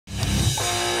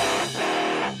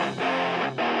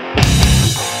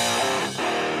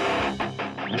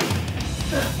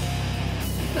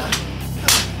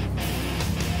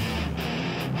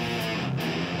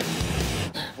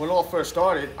first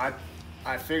started,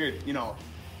 I figured, you know,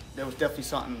 there was definitely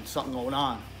something going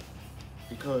on,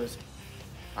 because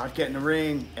I'd get in the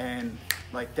ring and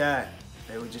like that,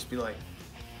 they would just be like,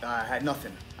 I had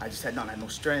nothing. I just had nothing. I had no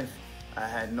strength. I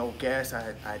had no gas.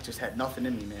 I just had nothing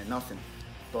in me, man, nothing.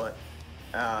 But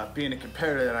being a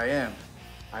competitor that I am,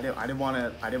 I didn't want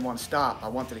to stop. I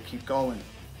wanted to keep going.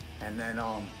 And then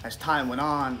as time went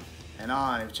on and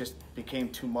on, it just became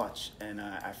too much, and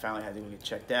I finally had to get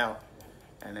checked out.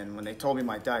 And then when they told me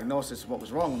my diagnosis, what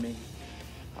was wrong with me,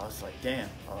 I was like, damn,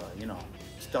 you know,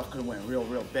 stuff could have went real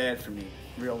bad for me,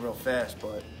 real fast.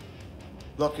 But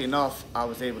lucky enough, I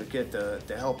was able to get the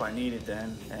help I needed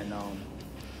then, and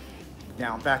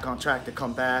now I'm back on track to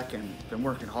come back, and been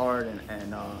working hard,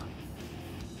 and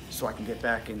so I can get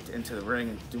back into the ring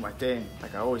and do my thing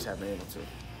like I always have been able to.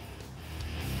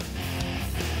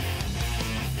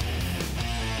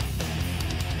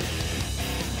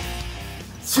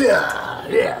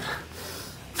 Yeah.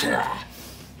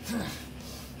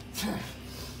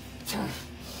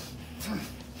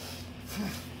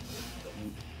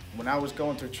 When I was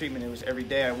going through treatment, it was every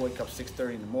day. I wake up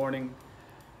 6:30 in the morning,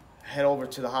 head over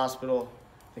to the hospital,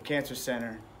 the cancer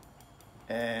center,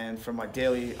 and for my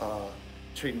daily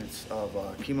treatments of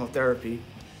chemotherapy.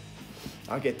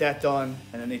 I'll get that done,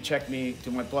 and then they check me,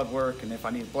 do my blood work, and if I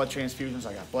need blood transfusions,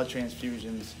 I got blood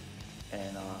transfusions,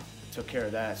 and took care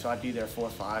of that. So I'd be there 4,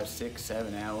 5, 6,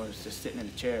 7 hours just sitting in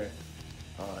the chair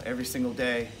every single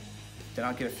day. Then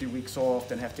I'll get a few weeks off,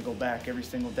 then have to go back every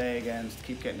single day again, just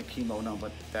keep getting the chemo. No,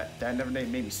 but that never made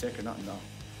me sick or nothing, no.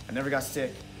 I never got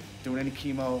sick doing any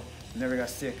chemo, never got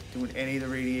sick doing any of the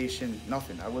radiation,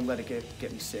 nothing. I wouldn't let it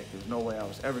get me sick. There was no way I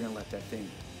was ever gonna let that thing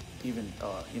even,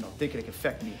 you know, thinking it could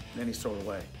affect me in any sort of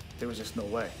way. There was just no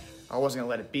way. I wasn't gonna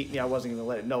let it beat me. I wasn't gonna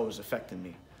let it know it was affecting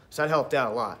me. So that helped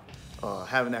out a lot,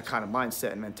 having that kind of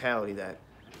mindset and mentality that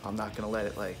I'm not gonna let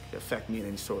it like affect me in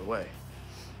any sort of way.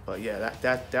 But yeah,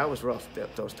 that was rough,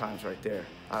 those times right there.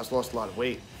 I just lost a lot of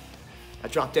weight. I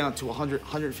dropped down to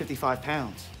 155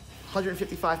 pounds.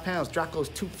 155 pounds, Dracko's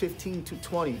 215,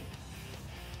 220.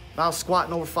 I was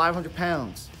squatting over 500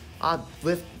 pounds. I'd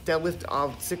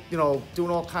deadlift, you know, doing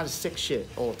all kinds of sick shit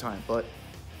all the time. But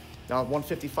now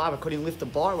 155, I couldn't even lift the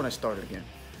bar when I started again.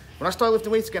 When I started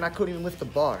lifting weights again, I couldn't even lift the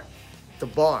bar. The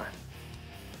bar.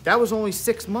 That was only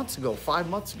 6 months ago, 5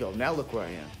 months ago. Now look where I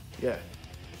am, yeah.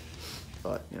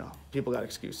 But, you know, people got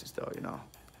excuses though, you know.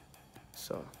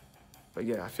 So, but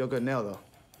yeah, I feel good now though.